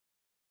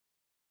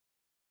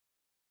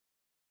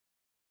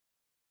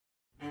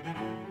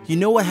You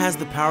know what has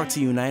the power to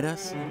unite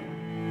us?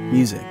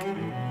 Music.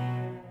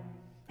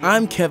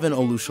 I'm Kevin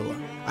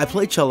Olusola. I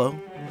play cello,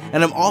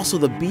 and I'm also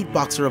the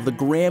beatboxer of the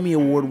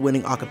Grammy-award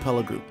winning a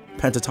cappella group,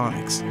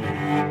 Pentatonix.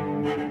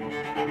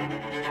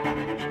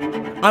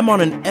 I'm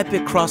on an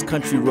epic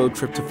cross-country road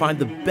trip to find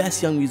the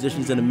best young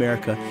musicians in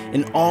America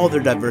in all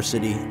their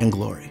diversity and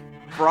glory.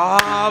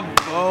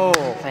 Bravo!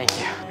 Thank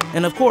you.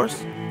 And of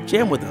course,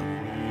 jam with them.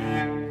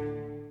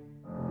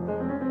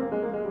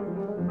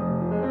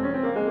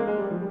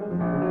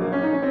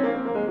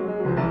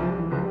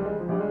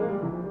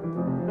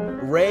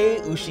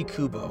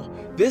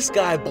 Ushikubo. This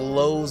guy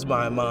blows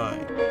my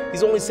mind.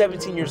 He's only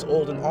 17 years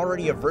old and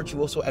already a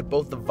virtuoso at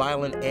both the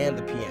violin and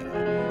the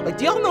piano. Like,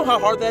 do y'all know how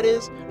hard that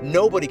is?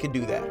 Nobody can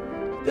do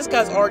that. This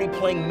guy's already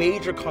playing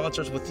major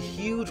concerts with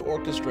huge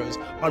orchestras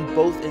on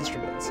both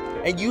instruments,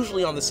 and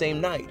usually on the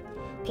same night.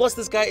 Plus,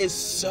 this guy is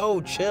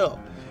so chill.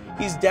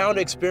 He's down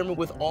to experiment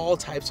with all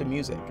types of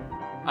music.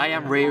 I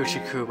am Ray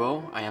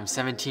Ushikubo. I am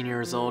 17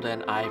 years old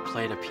and I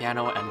play the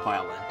piano and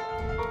violin.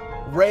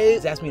 Ray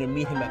has asked me to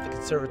meet him at the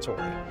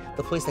conservatory,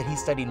 the place that he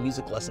studied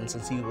music lessons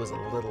since he was a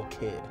little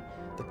kid,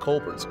 the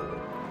Colburn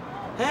School.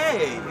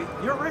 Hey,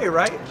 you're Ray,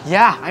 right?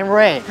 Yeah, I'm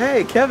Ray.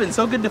 Hey, Kevin,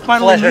 so good to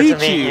finally Pleasure to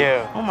meet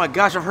you. Oh my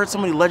gosh, I've heard so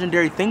many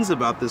legendary things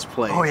about this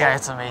place. Oh yeah,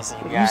 it's amazing.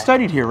 You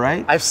studied here,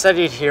 right? I've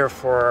studied here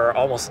for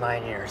almost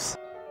 9 years.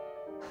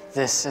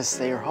 This is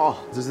Thayer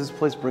Hall. Does this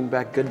place bring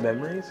back good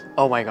memories?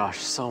 Oh my gosh,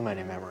 so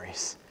many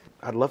memories.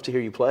 I'd love to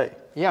hear you play.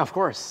 Yeah, of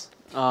course.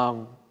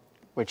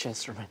 Which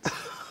instrument?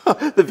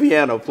 The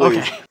piano, please.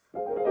 Okay.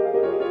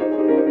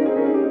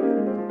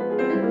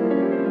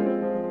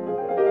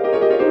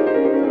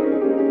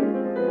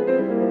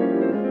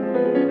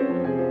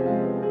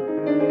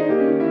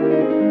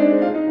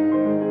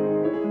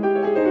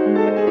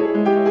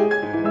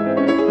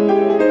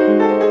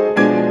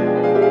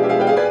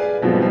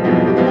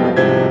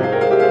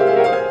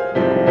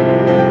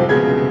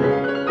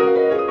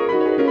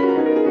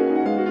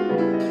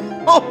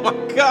 Oh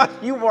my gosh,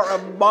 you are a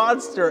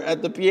monster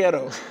at the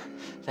piano.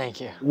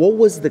 Thank you. What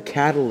was the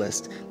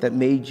catalyst that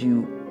made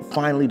you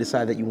finally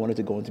decide that you wanted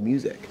to go into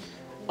music?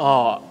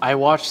 Oh, I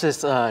watched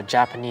this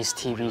Japanese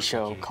TV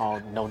show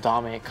called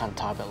Nodame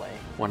Cantabile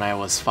when I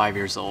was 5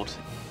 years old.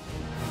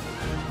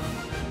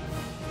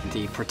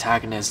 The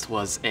protagonist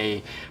was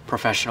a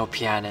professional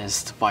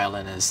pianist,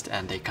 violinist,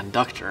 and a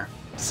conductor.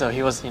 So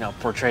he was,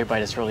 portrayed by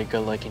this really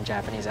good-looking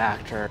Japanese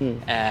actor,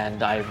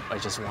 and I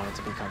just wanted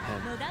to become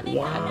him.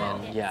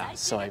 Wow. And then,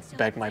 so I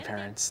begged my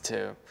parents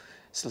to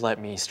let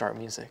me start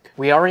music.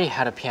 We already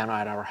had a piano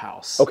at our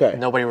house. Okay.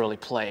 Nobody really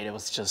played. It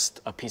was just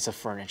a piece of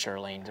furniture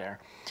laying there.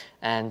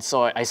 And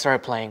so I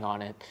started playing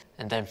on it.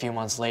 And then a few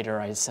months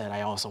later, I said,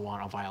 I also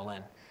want a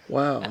violin.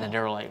 Wow. And then they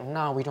were like,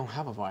 no, we don't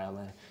have a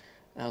violin.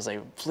 And I was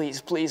like, please,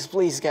 please,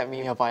 please get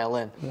me a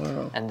violin.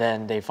 Wow. And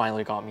then they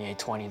finally got me a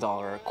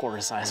 $20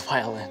 quarter-size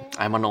violin.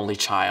 I'm an only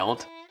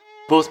child.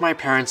 Both my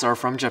parents are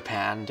from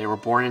Japan. They were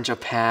born in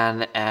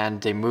Japan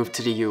and they moved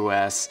to the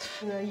US.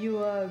 You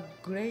are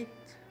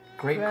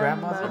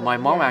Great-grandmother? My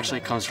mom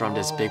actually comes from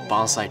this big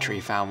bonsai tree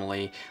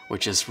family,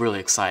 which is really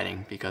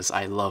exciting because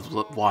I love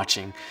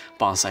watching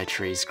bonsai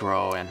trees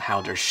grow and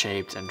how they're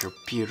shaped, and they're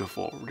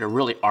beautiful. They're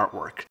really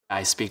artwork.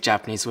 I speak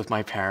Japanese with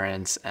my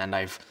parents, and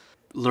I've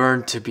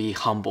learned to be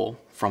humble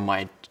from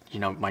my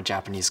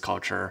Japanese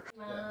culture,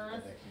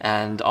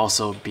 and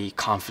also be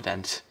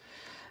confident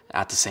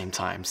at the same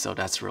time. So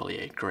that's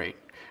really a great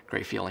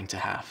feeling to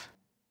have.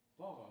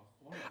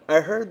 I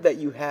heard that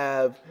you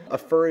have a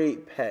furry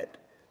pet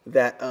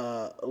that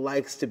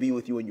likes to be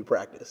with you when you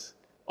practice.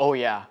 Oh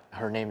yeah,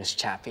 her name is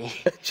Chappie.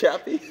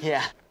 Chappie?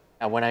 Yeah.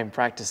 And when I'm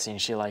practicing,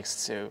 she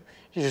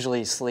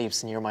usually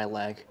sleeps near my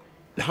leg.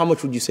 How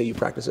much would you say you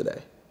practice a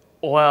day?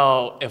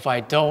 Well, if I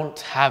don't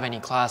have any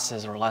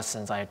classes or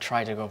lessons, I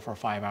try to go for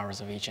 5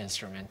 hours of each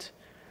instrument.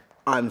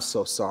 I'm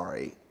so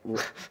sorry.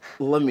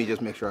 Let me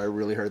just make sure I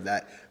really heard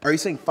that. Are you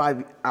saying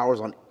 5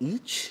 hours on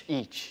each?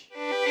 Each.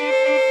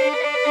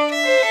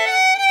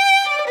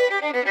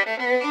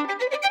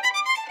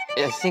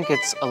 I think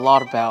it's a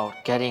lot about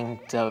getting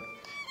the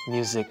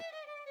music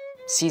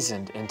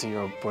seasoned into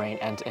your brain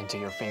and into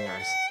your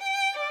fingers.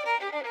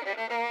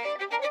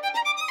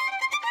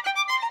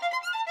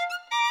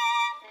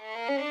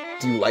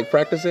 Do you like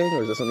practicing,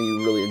 or is that something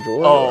you really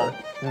enjoy? Oh,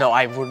 no,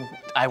 I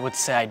would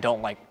say I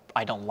don't like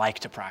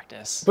to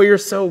practice. But you're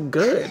so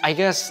good. I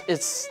guess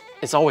it's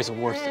always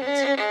worth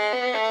it.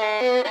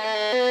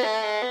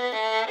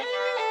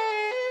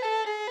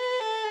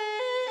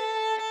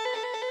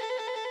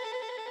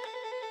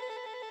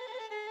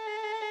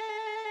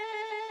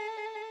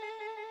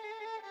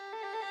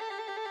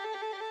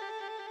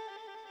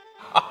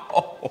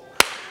 Oh,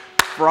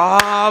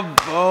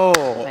 bravo.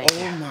 Thank you.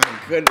 Oh my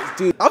goodness,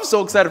 dude. I'm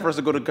so excited for us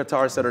to go to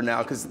Guitar Center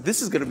now, because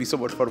this is gonna be so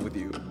much fun with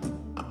you.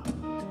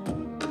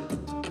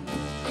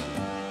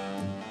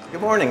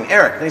 Good morning,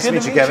 Eric. Nice to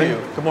meet you, Kevin.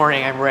 Good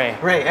morning, I'm Ray.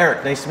 Ray,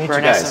 Eric, nice to meet you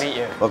Very guys. nice to meet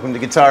you. Welcome to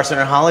Guitar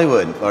Center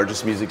Hollywood,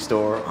 largest music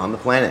store on the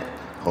planet,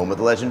 home of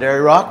the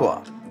legendary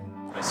Rockwell.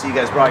 I see you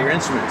guys brought your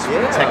instruments.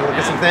 Yeah. Take a look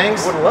at some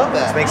things. Would love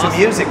that. Let's make some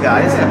music,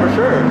 guys. Yeah, for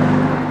sure.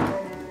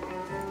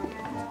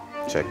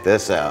 Check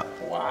this out.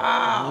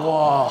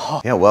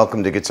 Wow. Yeah,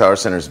 welcome to Guitar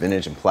Center's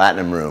Vintage and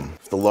Platinum Room.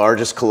 The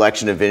largest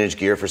collection of vintage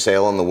gear for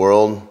sale in the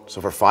world. So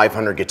over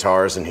 500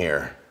 guitars in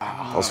here.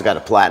 Also got a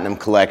platinum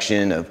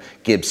collection of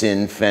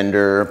Gibson,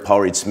 Fender,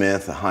 Paul Reed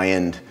Smith,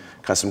 high-end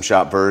custom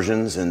shop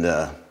versions, and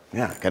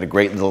yeah, got a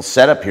great little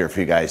setup here for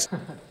you guys.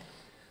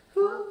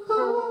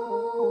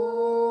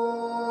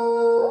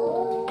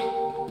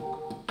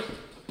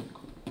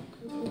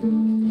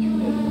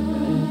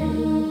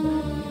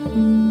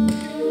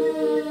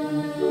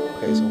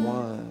 Okay, so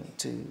 1,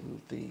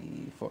 2,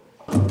 3, 4.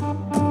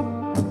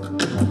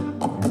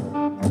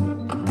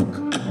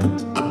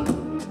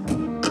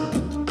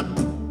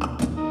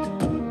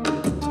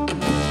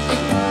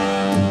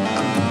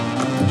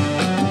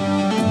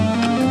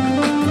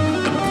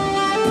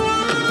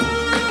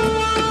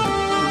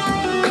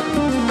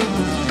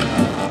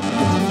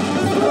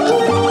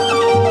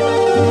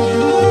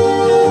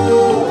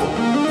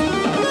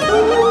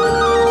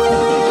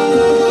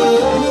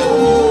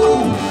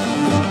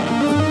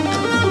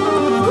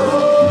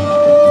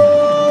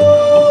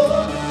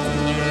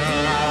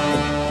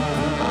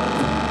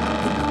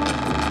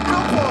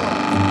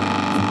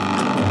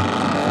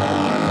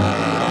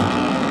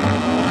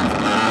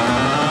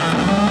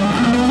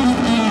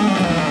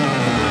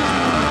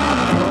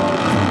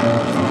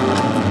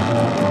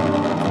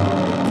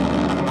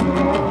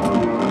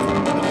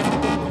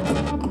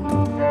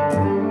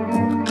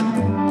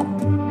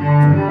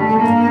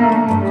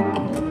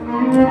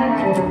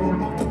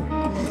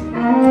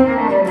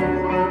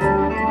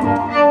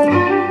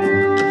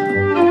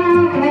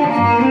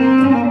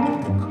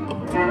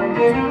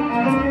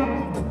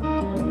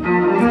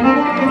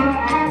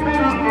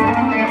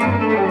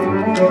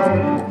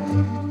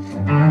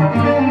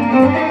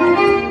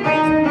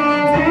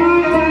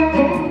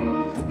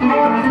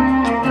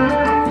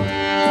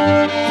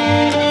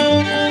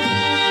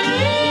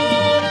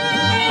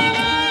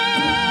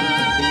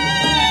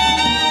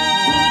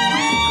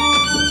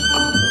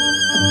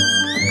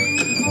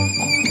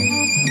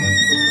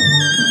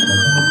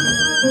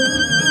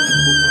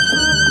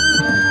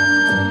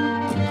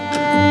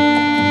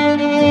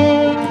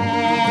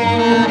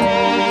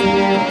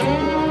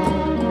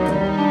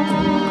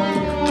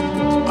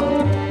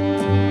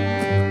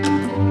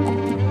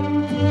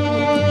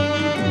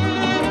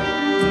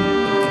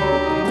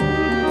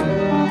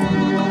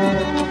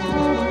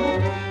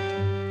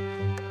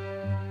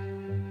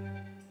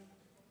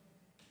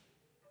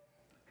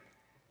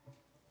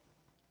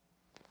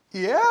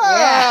 Yeah,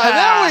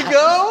 there we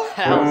go.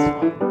 That was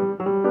fun.